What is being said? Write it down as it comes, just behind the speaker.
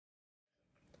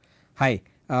Hi,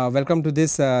 welcome to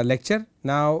this lecture.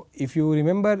 Now, if you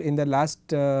remember in the last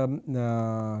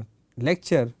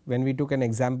lecture when we took an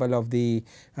example of the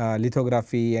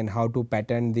lithography and how to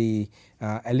pattern the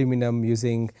aluminum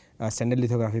using standard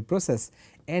lithography process,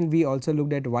 and we also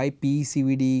looked at why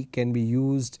PECVD can be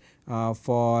used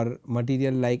for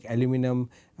material like aluminum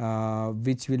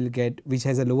which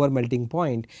has a lower melting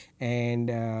point, and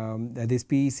this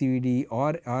PECVD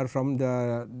or from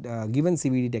the given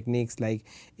CVD techniques like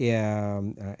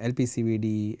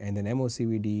LPCVD and then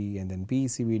MOCVD and then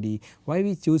PECVD. Why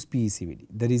we choose PECVD?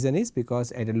 The reason is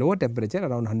because at a lower temperature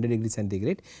around 100 degree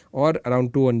centigrade or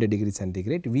around 200 degree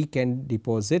centigrade we can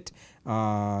deposit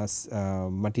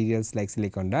materials like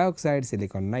silicon dioxide,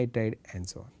 silicon nitride and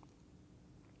so on.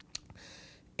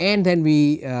 And then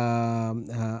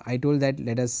I told that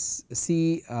let us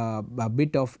see a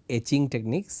bit of etching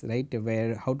techniques, right,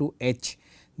 where how to etch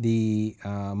the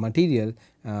material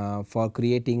for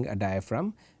creating a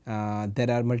diaphragm.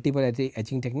 There are multiple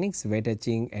etching techniques, wet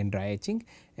etching and dry etching,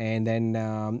 and then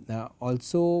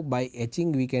also by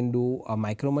etching we can do a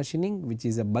micro machining, which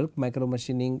is a bulk micro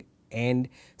machining and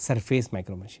surface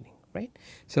micro machining. Right.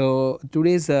 So,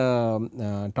 today's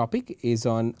topic is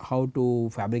on how to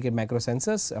fabricate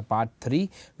microsensors, part 3,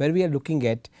 where we are looking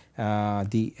at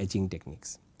the etching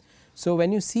techniques. So,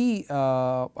 when you see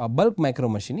a bulk micro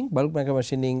machining,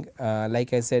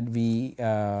 like I said, we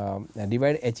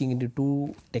divide etching into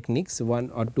two techniques, one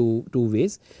or two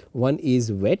ways. One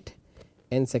is wet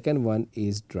and second one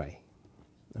is dry.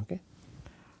 Okay.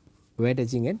 Wet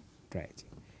etching and dry etching.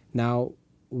 Now,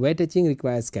 wet etching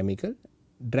requires chemical,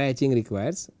 dry etching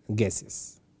requires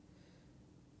gases.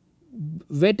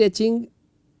 Wet etching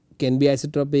can be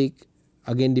isotropic,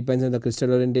 again depends on the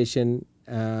crystal orientation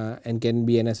and can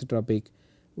be anisotropic,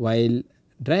 while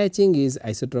dry etching is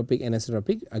isotropic,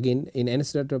 anisotropic. Again in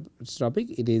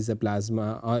anisotropic it is a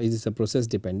plasma or it is a process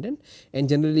dependent, and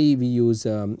generally we use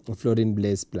fluorine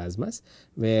based plasmas,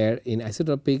 where in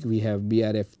isotropic we have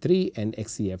BRF3 and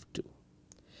XCF2.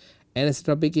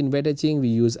 Anisotropic in wet etching we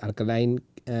use alkaline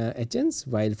etchants,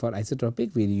 while for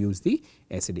isotropic we use the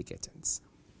acidic etchants.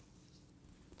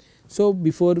 So,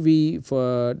 before we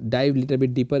dive little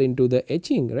bit deeper into the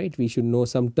etching, right, we should know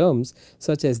some terms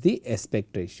such as the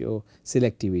aspect ratio,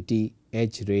 selectivity,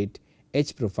 etch rate,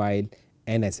 etch profile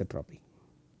and anisotropy.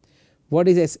 What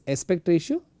is aspect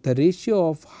ratio? The ratio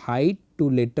of height to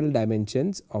lateral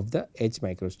dimensions of the etch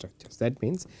microstructures. That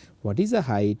means what is the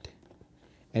height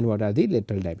and what are the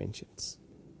lateral dimensions,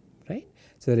 right.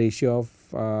 So, ratio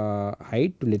of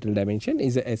height to lateral dimension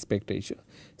is the aspect ratio.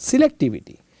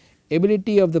 Selectivity,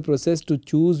 ability of the process to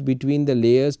choose between the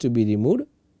layers to be removed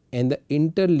and the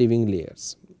interleaving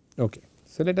layers. Okay.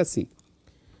 So, let us see.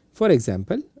 For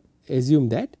example, assume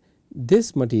that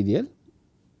this material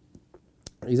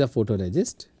is a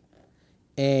photoresist,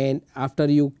 and after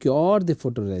you cure the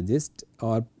photoresist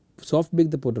or soft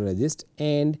bake the photoresist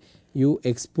and you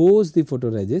expose the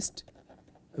photoresist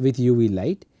with UV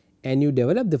light and you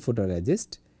develop the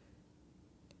photoresist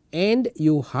and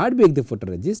you hard bake the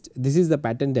photoresist, this is the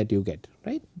pattern that you get,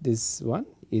 right. This one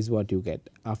is what you get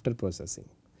after processing.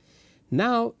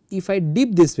 Now, if I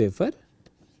dip this wafer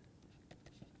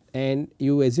and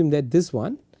you assume that this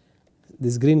one,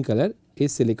 this green color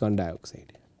is silicon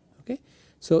dioxide. Okay.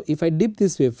 So, if I dip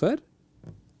this wafer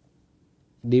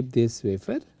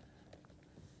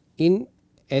in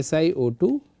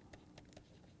SiO2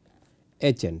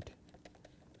 etchant.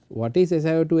 What is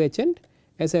SiO2 etchant?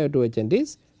 SiO2 etchant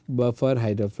is buffer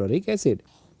hydrofluoric acid.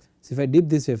 So, if I dip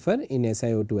this wafer in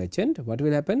SiO2 etchant, what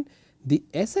will happen? The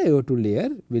SiO2 layer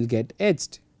will get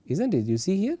etched, is not it, you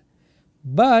see here,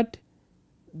 but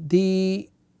the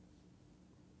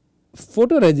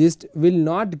photoresist will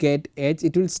not get etched,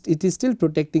 it is still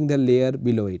protecting the layer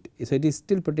below it. So, it is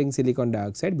still protecting silicon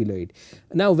dioxide below it.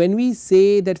 Now, when we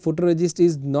say that photoresist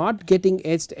is not getting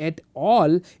etched at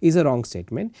all is a wrong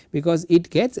statement, because it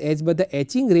gets etched, but the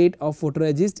etching rate of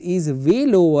photoresist is way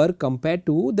lower compared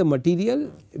to the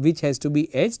material which has to be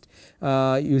etched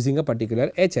using a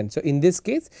particular etchant. So, in this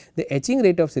case the etching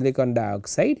rate of silicon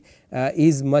dioxide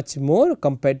is much more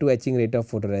compared to etching rate of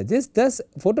photoresist. Thus,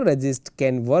 photoresist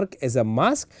can work as a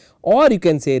mask, or you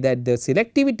can say that the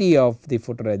selectivity of the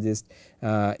photoresist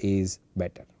is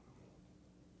better.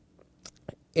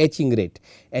 Etching rate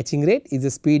is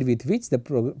the speed with which the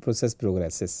process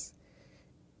progresses.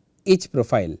 Etch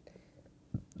profile,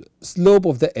 slope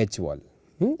of the etch wall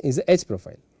is the etch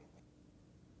profile.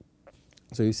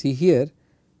 So, you see here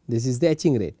this is the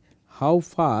etching rate, how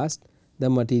fast the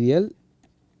material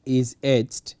is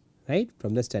etched, right,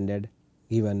 from the standard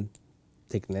given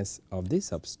thickness of the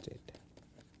substrate.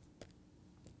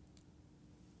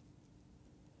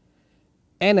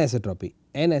 anisotropy.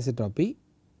 Anisotropy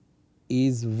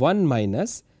is 1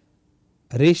 minus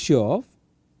ratio of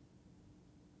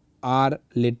R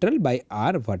lateral by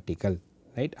R vertical,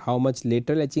 right. How much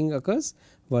lateral etching occurs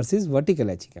versus vertical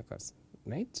etching occurs,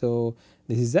 right. So,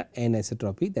 this is the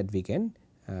anisotropy that we can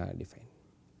define.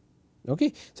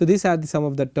 Okay. So, these are some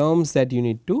of the terms that you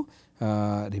need to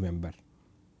remember.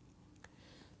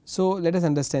 So, let us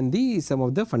understand some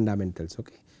of the fundamentals.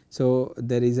 Okay. So,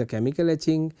 there is a chemical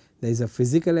etching, there is a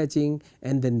physical etching,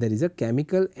 and then there is a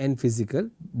chemical and physical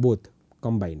both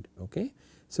combined. Okay.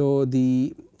 So,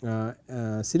 the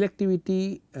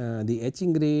selectivity, the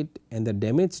etching rate and the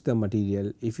damage to the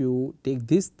material, if you take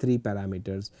these 3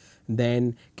 parameters,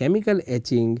 then chemical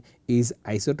etching is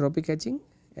isotropic etching,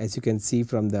 as you can see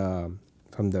from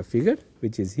the figure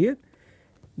which is here.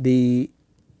 The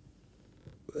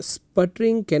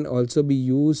sputtering can also be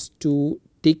used to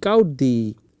take out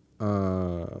the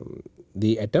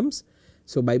atoms.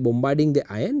 So, by bombarding the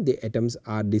ion, the atoms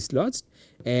are dislodged,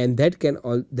 and that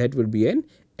will be an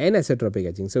anisotropic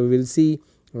etching. So, we will see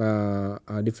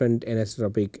a different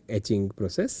anisotropic etching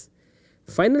process.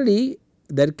 Finally,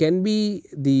 there can be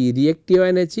the reactive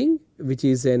ion etching, which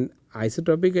is an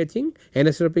anisotropic etching,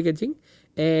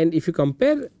 and if you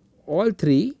compare all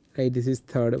 3, right, this is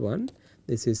third one,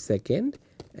 this is second,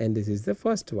 and this is the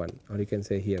first one, or you can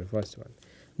say here first one.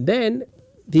 Then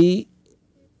the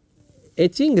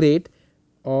etching rate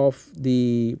of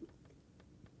the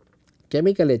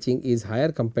chemical etching is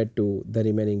higher compared to the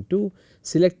remaining 2,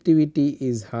 selectivity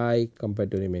is high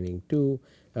compared to remaining 2,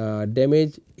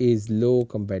 damage is low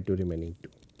compared to remaining 2.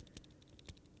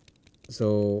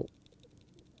 So,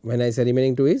 when I say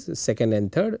remaining 2 is second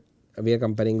and third, we are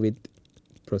comparing with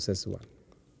process 1.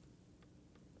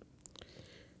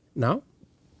 Now,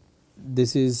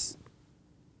 this is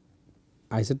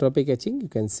isotropic etching. You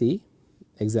can see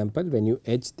example, when you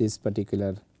etch this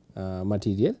particular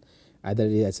material, either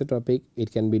it is isotropic,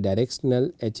 it can be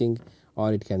directional etching,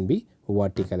 or it can be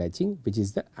vertical etching, which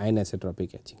is the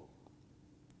anisotropic etching.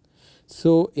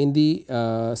 So, in the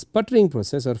sputtering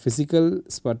process or physical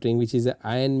sputtering, which is the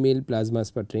ion mill plasma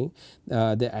sputtering,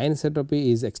 the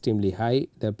anisotropy is extremely high,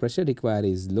 the pressure required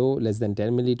is low, less than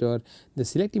 10 milliliter, the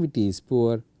selectivity is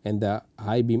poor, and the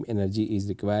high beam energy is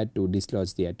required to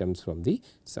dislodge the atoms from the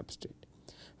substrate.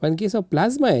 In case of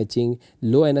plasma etching,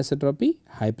 low anisotropy,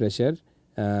 high pressure,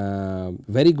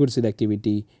 very good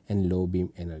selectivity, and low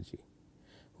beam energy.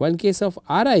 One case of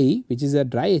RI, which is a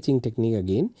dry etching technique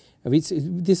again, which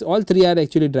this all 3 are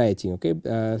actually dry etching. Okay,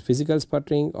 physical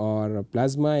sputtering or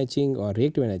plasma etching or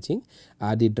reactive etching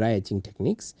are the dry etching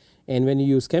techniques, and when you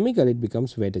use chemical, it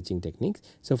becomes wet etching techniques.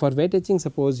 So, for wet etching,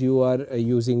 suppose you are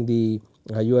using the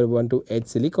you are want to etch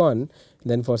silicon,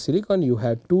 then for silicon you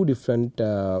have 2 different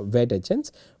wet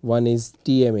etchants. One is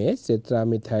TMAH,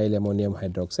 tetramethyl ammonium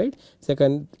hydroxide,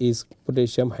 second is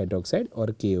potassium hydroxide or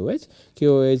KOH.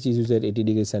 KOH is used at 80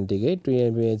 degrees centigrade,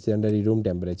 TMAH is under room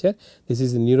temperature. This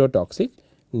is neurotoxic,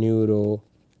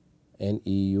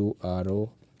 N-E-U-R-O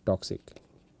toxic.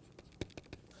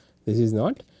 This is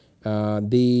not.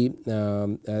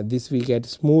 This we get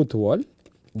smooth wall,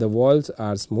 the walls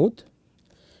are smooth,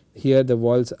 here the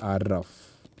walls are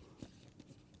rough.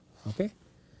 Okay.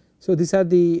 So, these are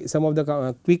the some of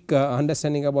the quick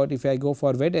understanding about if I go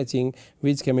for wet etching,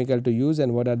 which chemical to use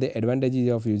and what are the advantages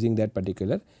of using that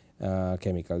particular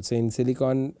chemical. So, in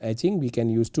silicon etching we can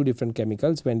use 2 different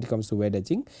chemicals when it comes to wet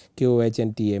etching, KOH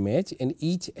and TMAH, and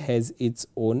each has its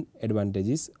own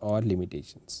advantages or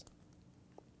limitations.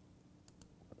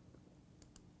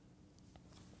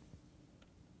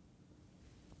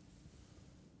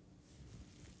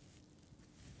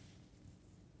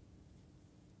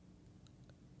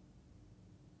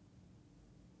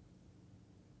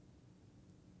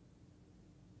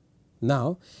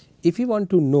 Now, if you want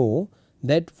to know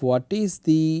that what is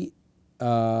the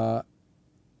how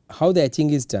the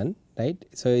etching is done, right.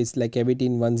 So, it is like cavity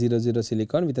in 100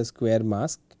 silicon with a square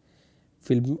mask,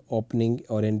 film opening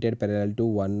oriented parallel to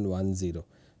 110,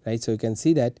 right. So, you can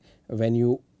see that when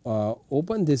you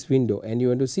open this window and you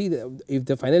want to see if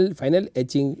the final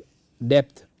etching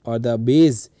depth or the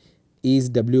base is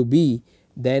WB,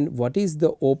 then what is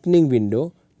the opening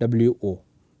window WO.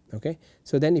 Okay.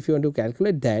 So, then if you want to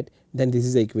calculate that, then this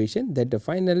is the equation that the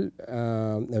final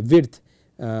width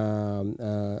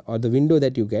or the window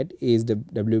that you get is the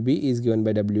WB is given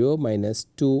by WO minus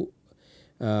 2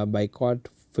 by cot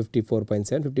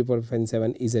 54.7.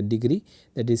 54.7 is a degree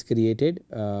that is created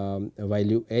while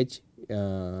you etch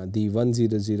the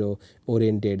 100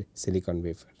 oriented silicon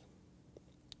wafer,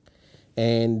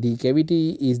 and the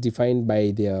cavity is defined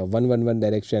by the 111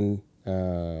 direction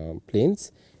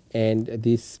planes, and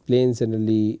this plane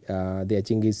generally the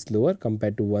etching is slower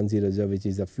compared to 100 which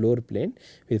is a floor plane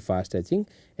with fast etching,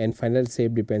 and final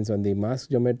shape depends on the mask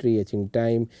geometry, etching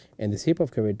time, and the shape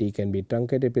of cavity can be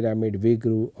truncated pyramid,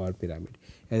 V-groove or pyramid.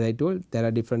 As I told, there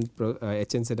are different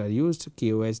etchants that are used: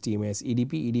 KOS, TMS,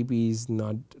 EDP. EDP is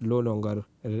not no longer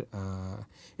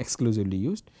exclusively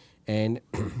used, and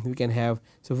we can have,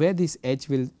 so where this etch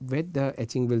will, where the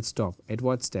etching will stop, at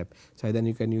what step. So then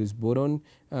you can use boron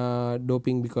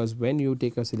doping, because when you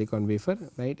take a silicon wafer,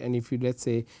 right, and if you, let's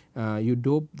say you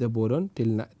dope the boron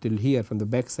till here from the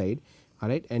back side,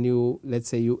 alright, and you, let's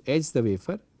say you etch the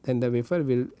wafer, then the wafer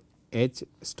will etch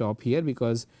stop here,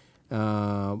 because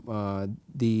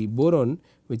the boron,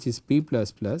 which is P++,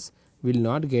 will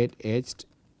not get etched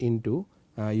into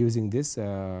using this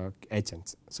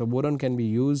etchants. So boron can be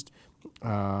used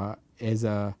as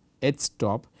a etch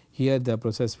stop. Here the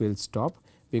process will stop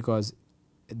because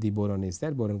the boron is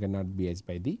there, boron cannot be etched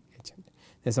by the etchant.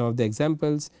 There are some of the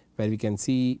examples where we can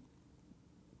see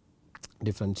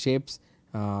different shapes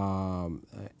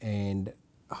and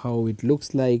how it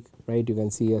looks like, right. You can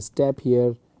see a step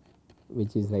here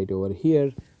which is right over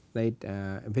here, right,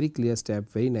 a very clear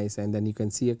step, very nice, and then you can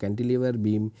see a cantilever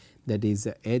beam that is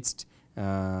etched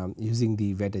using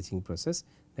the wet etching process,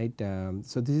 right.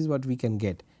 So this is what we can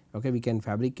get. Okay, we can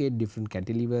fabricate different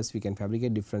cantilevers, we can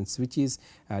fabricate different switches,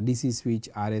 DC switch,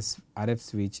 RF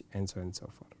switch, and so on and so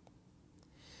forth.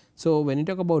 So when you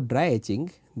talk about dry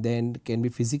etching, then can be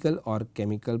physical or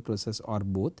chemical process or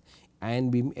both.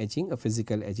 Ion beam etching, a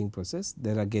physical etching process.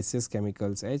 There are gaseous,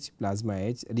 chemicals etch, plasma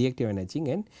etch, reactive ion etching,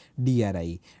 and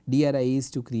DRI. DRI is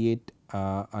to create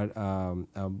a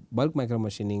bulk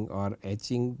micromachining or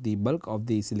etching the bulk of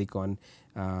the silicon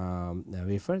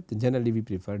wafer. Generally we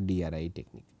prefer DRI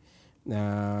technique.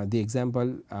 The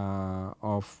example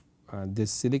of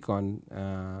this silicon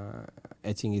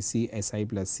etching is Si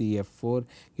plus CF4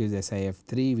 gives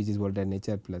SiF3, which is volatile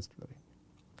nature plus fluorine.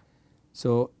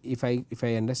 So if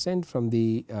I understand from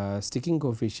the sticking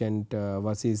coefficient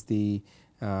versus the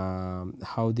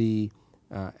how the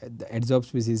adsorbed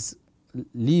species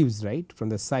leaves, right, from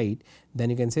the site, then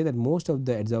you can say that most of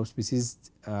the adsorbed species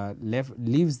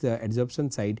leaves the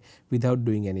adsorption site without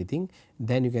doing anything.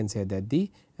 Then you can say that the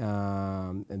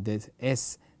this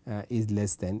S is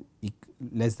less than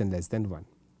 1.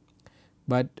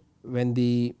 But when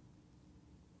the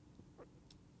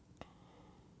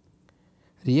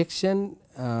reaction,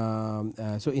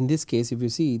 so in this case if you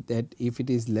see that if it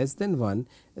is less than 1,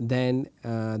 then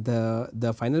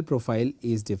the final profile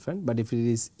is different, but if it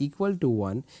is equal to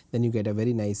 1, then you get a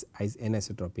very nice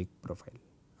anisotropic profile.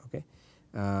 Okay.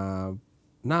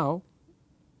 Now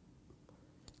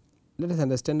let us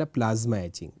understand a plasma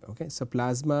etching. Okay. So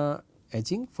plasma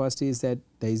etching, first is that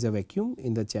there is a vacuum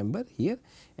in the chamber here,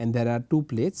 and there are two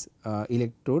plates,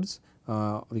 electrodes,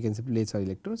 we can say plates or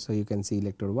electrodes. So you can see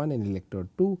electrode 1 and electrode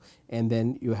 2, and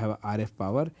then you have a RF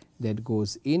power that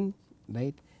goes in,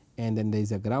 right, and then there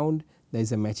is a ground, there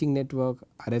is a matching network,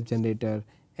 RF generator,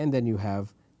 and then you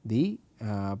have the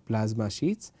plasma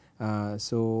sheets.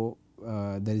 So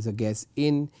there is a gas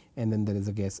in and then there is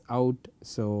a gas out.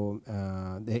 So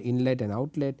the inlet and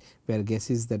outlet, where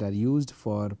gases that are used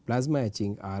for plasma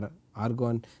etching are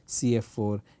argon,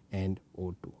 CF4 and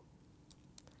O2.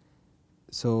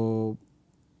 So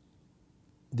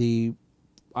the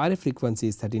RF frequency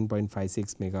is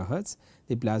 13.56 megahertz.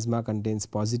 The plasma contains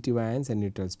positive ions and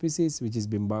neutral species which is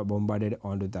bombarded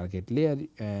onto the target layer,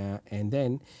 and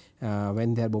then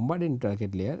when they are bombarded into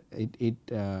target layer,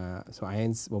 so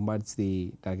ions bombards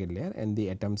the target layer and the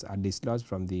atoms are dislodged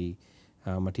from the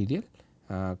material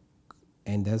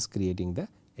and thus creating the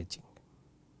etching.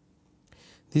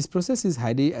 This process is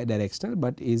highly directional,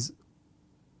 but is,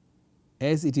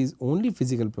 as it is only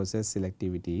physical process,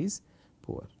 selectivity is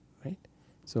poor, right.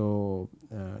 So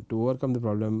to overcome the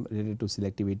problem related to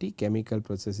selectivity, chemical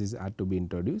processes are to be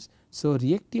introduced. So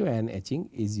reactive ion etching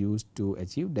is used to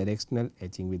achieve directional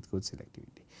etching with good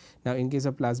selectivity. Now in case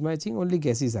of plasma etching, only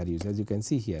gases are used, as you can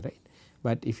see here, right.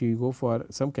 But if you go for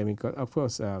some chemical, of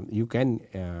course you can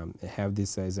have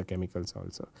this as a chemicals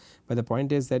also, but the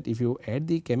point is that if you add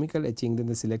the chemical etching, then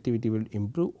the selectivity will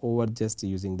improve over just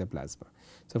using the plasma.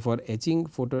 So for etching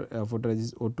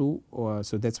photoresist O2,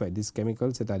 so that is why these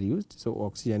chemicals that are used. So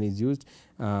oxygen is used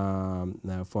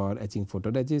for etching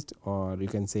photoresist, or you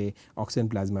can say oxygen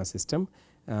plasma system.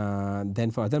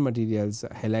 Then for other materials,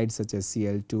 halides such as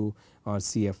Cl2 or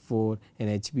CF4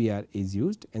 and HBr is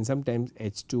used, and sometimes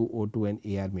H2, O2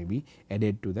 and AR may be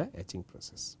added to the etching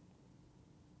process.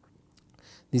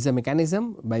 This is a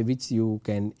mechanism by which you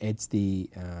can etch the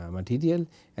material.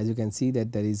 As you can see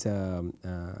that there is a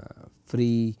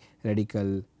free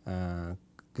radical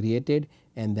created,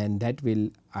 and then that will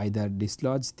either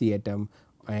dislodge the atom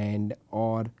and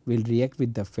or will react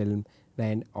with the film,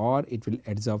 and or it will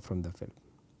adsorb from the film.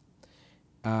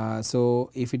 So,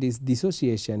 if it is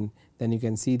dissociation, then you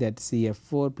can see that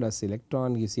CF4 plus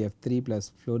electron gives CF3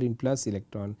 plus fluorine plus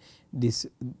electron.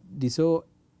 Dissociative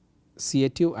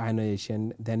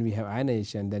ionization, then we have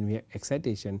ionization, then we have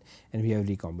excitation, and we have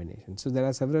recombination. So, there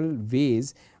are several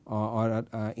ways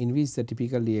in which the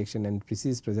typical reaction and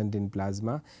species present in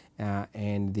plasma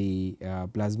and the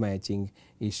plasma etching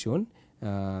is shown.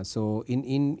 So,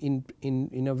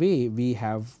 in a way we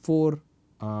have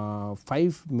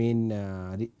 5 main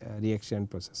reaction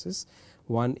processes.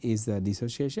 One is the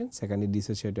dissociation, second is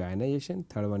dissociative ionization,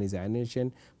 third one is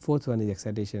ionization, fourth one is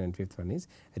excitation, and fifth one is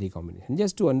recombination.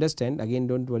 Just to understand, again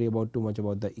do not worry about too much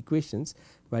about the equations,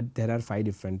 but there are 5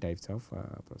 different types of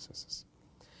processes.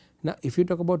 Now, if you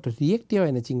talk about reactive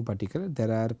ion etching in particular,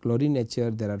 there are chlorine etcher,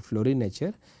 there are fluorine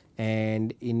etcher,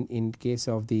 and in case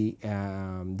of the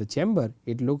chamber,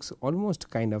 it looks almost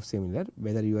kind of similar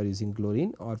whether you are using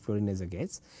chlorine or fluorine as a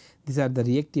gas. These are the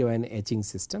reactive ion etching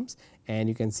systems, and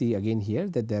you can see again here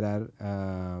that there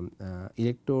are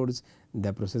electrodes.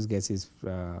 The process gas is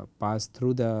passed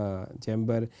through the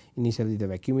chamber. Initially the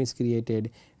vacuum is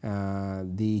created,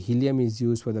 the helium is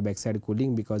used for the backside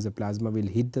cooling because the plasma will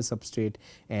hit the substrate,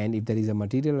 and if there is a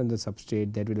material on the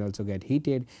substrate that will also get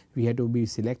heated. We have to be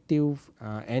selective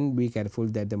and be careful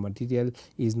that the material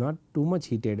is not too much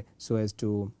heated so as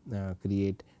to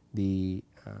create the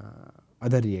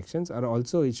other reactions, or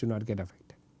also it should not get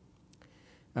affected.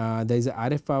 There is a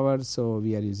RF power, so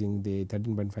we are using the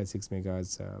 13.56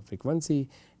 megahertz frequency,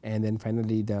 and then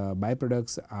finally the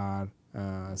byproducts are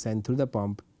sent through the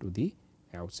pump to the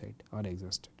outside or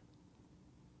exhausted.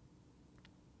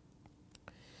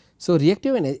 So,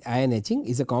 reactive ion etching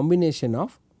is a combination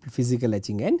of physical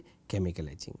etching and chemical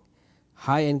etching.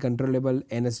 High and controllable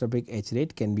anisotropic etch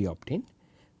rate can be obtained,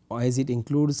 as it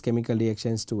includes chemical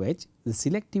reactions to etch. The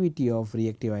selectivity of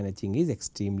reactive ion etching is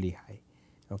extremely high.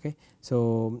 Okay.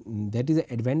 So, that is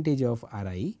the advantage of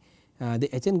RIE. The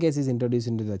etchant gas is introduced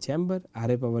into the chamber,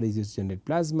 RA power is used to generate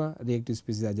plasma, reactive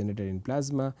species are generated in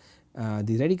plasma,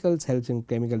 the radicals helps in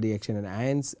chemical reaction, and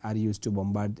ions are used to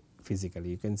bombard physically.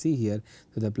 You can see here,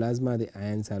 so the plasma, the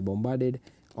ions are bombarded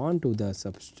onto the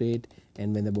substrate,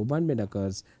 and when the bombardment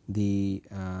occurs, the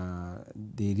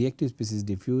reactive species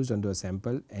diffused onto a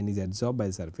sample and is adsorbed by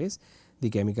the surface. The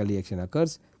chemical reaction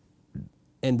occurs,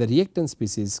 and the reactant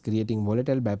species creating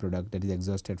volatile byproduct that is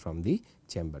exhausted from the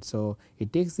chamber. So,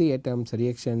 it takes the atoms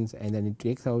reactions and then it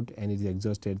takes out and it is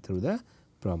exhausted through the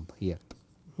pump here.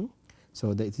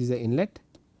 So, this is the inlet,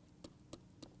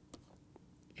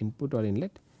 input or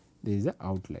inlet, this is the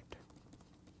outlet.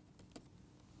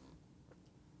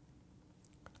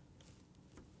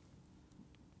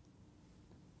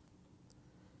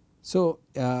 So,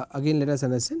 again let us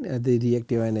understand the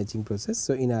reactive ion etching process.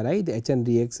 So, in RI the etchant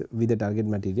reacts with the target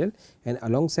material and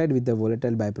alongside with the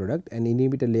volatile byproduct, an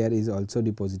inhibitor layer is also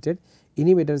deposited.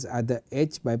 Inhibitors are the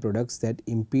etch byproducts that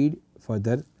impede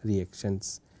further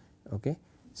reactions. Okay.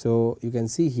 So, you can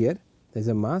see here there is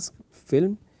a mask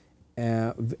film,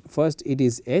 first it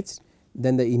is etched,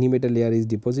 then the inhibitor layer is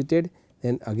deposited,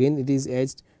 then again it is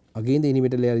etched, again the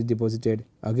inhibitor layer is deposited,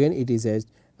 again it is etched,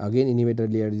 again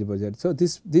inhibitor layer is deposited. So,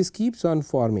 this keeps on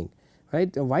forming, right.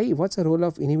 Why? What is the role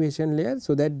of inhibition layer?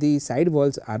 So, that the side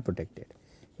walls are protected.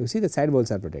 You see the side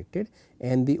walls are protected,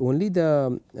 and the only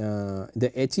the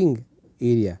etching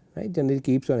area, right, generally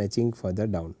keeps on etching further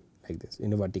down like this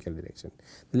in a vertical direction.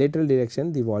 The lateral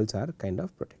direction the walls are kind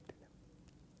of protected.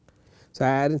 So,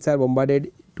 ions are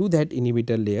bombarded to that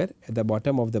inhibitor layer at the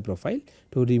bottom of the profile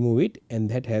to remove it, and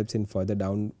that helps in further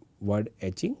downward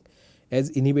etching.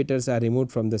 As inhibitors are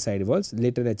removed from the side walls,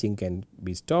 later etching can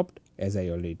be stopped, as I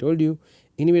already told you.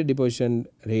 Inhibitor deposition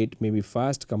rate may be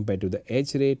fast compared to the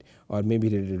etch rate, or may be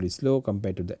relatively slow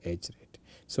compared to the etch rate.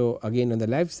 So, again on the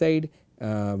left side,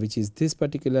 which is this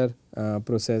particular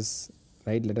process,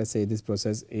 right, let us say this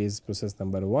process is process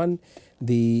number 1.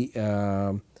 The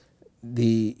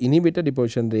inhibitor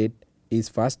deposition rate is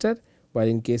faster, while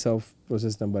in case of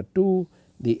process number 2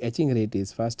 the etching rate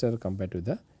is faster compared to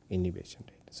the inhibition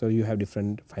rate. So, you have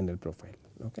different final profile.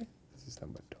 Okay. This is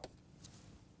number 2.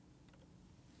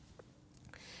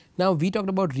 Now, we talked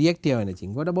about reactive ion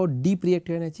etching. What about deep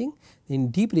reactive ion etching? In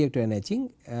deep reactive ion etching,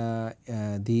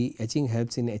 the etching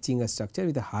helps in etching a structure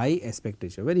with a high aspect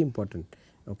ratio, very important.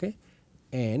 Okay.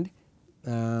 And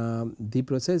the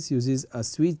process uses a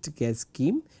switched gas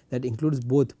scheme that includes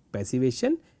both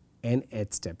passivation and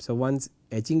etch step. So, once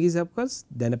etching is occurs,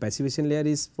 then a passivation layer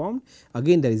is formed,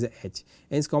 again there is a etch,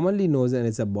 and it is commonly known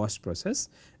as a Bosch process.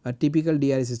 A typical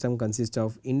DRE system consists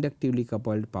of inductively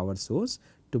coupled power source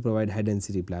to provide high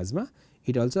density plasma.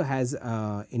 It also has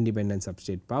independent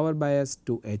substrate power bias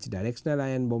to etch directional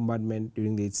ion bombardment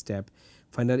during each step.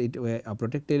 Finally, a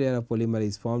protected layer of polymer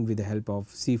is formed with the help of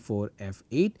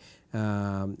C4F8,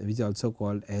 which is also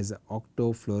called as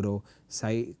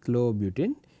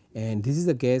octofluorocyclobutene, and this is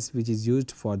the gas which is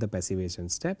used for the passivation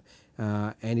step,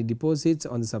 and it deposits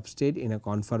on the substrate in a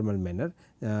conformal manner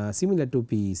similar to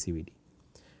PECVD.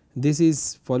 This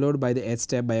is followed by the etch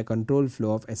step by a controlled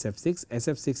flow of SF6.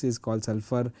 SF6 is called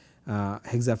sulfur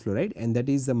hexafluoride, and that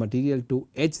is the material to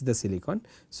etch the silicon.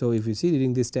 So, if you see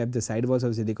during this step, the side walls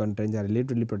of silicon trench are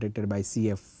relatively protected by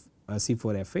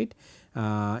C4F8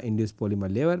 induced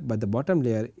polymer layer, but the bottom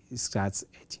layer starts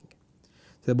etching.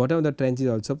 So, the bottom of the trench is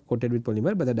also coated with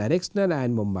polymer, but the directional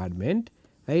ion bombardment,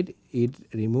 right, it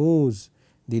removes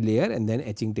the layer and then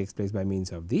etching takes place by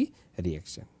means of the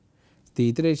reaction. The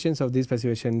iterations of this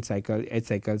passivation cycle etch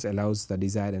cycles allows the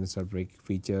desired anisotropic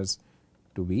features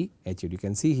to be etched. You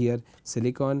can see here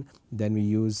silicon, then we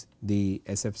use the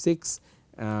SF6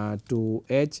 to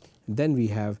etch, then we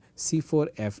have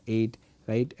C4F8,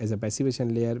 right, as a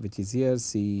passivation layer, which is here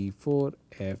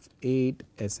C4F8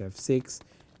 SF6,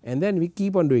 and then we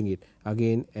keep on doing it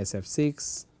again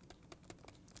SF6,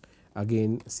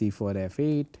 again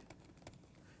C4F8,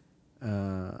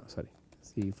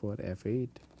 C4F8,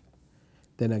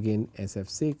 then again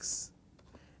SF6,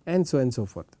 and so on and so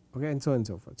forth, okay, and so on and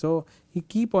so forth. So, you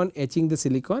keep on etching the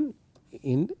silicon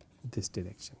in this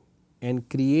direction and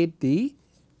create the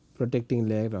protecting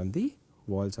layer on the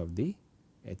walls of the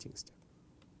etching step.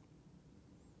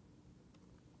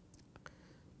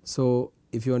 So,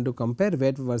 if you want to compare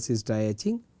wet versus dry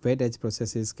etching, wet etch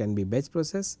processes can be batch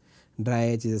process, dry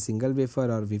etch is a single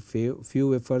wafer or few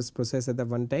wafers process at the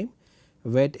one time.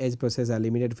 Wet etch process are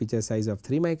limited feature size of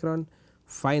 3 micron.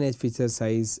 Fine etch feature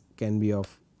size can be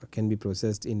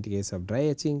processed in case of dry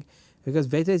etching, because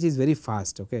wet etch is very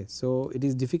fast. Okay, so it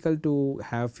is difficult to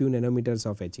have few nanometers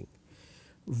of etching.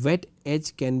 Wet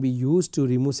etch can be used to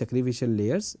remove sacrificial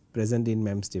layers present in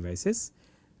MEMS devices,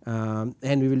 and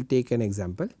we will take an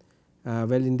example.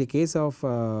 Well, in the case of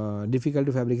difficult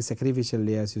to fabricate sacrificial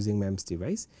layers using MEMS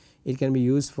device, it can be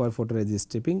used for photoresist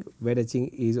stripping. Wet etching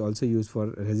is also used for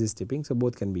resist stripping, so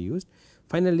both can be used.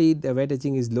 Finally, the wet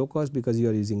etching is low cost because you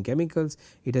are using chemicals.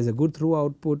 It has a good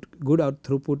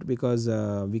throughput because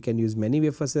we can use many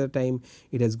wafers at a time.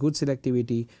 It has good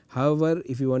selectivity. However,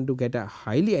 if you want to get a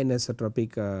highly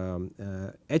anisotropic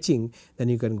etching, then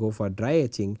you can go for dry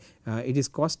etching. It is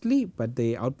costly, but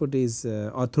the output is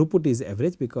or throughput is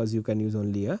average because you can use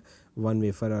only a one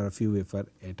wafer or a few wafer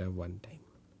at a one time.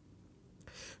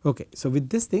 Okay, so with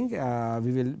this thing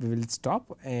we will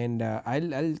stop, and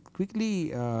I'll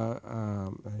quickly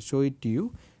show it to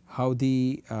you how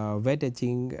the wet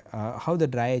etching, how the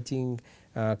dry etching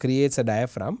creates a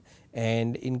diaphragm,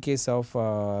 and in case of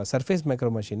surface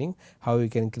micromachining, how you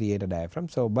can create a diaphragm.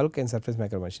 So, bulk and surface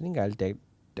micromachining I will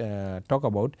talk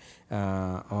about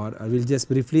or I will just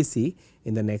briefly see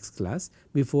in the next class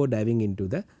before diving into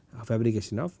the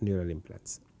fabrication of neural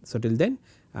implants. So, till then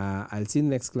I will see you in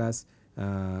the next class,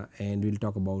 and we will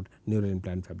talk about neural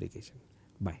implant fabrication.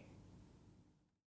 Bye.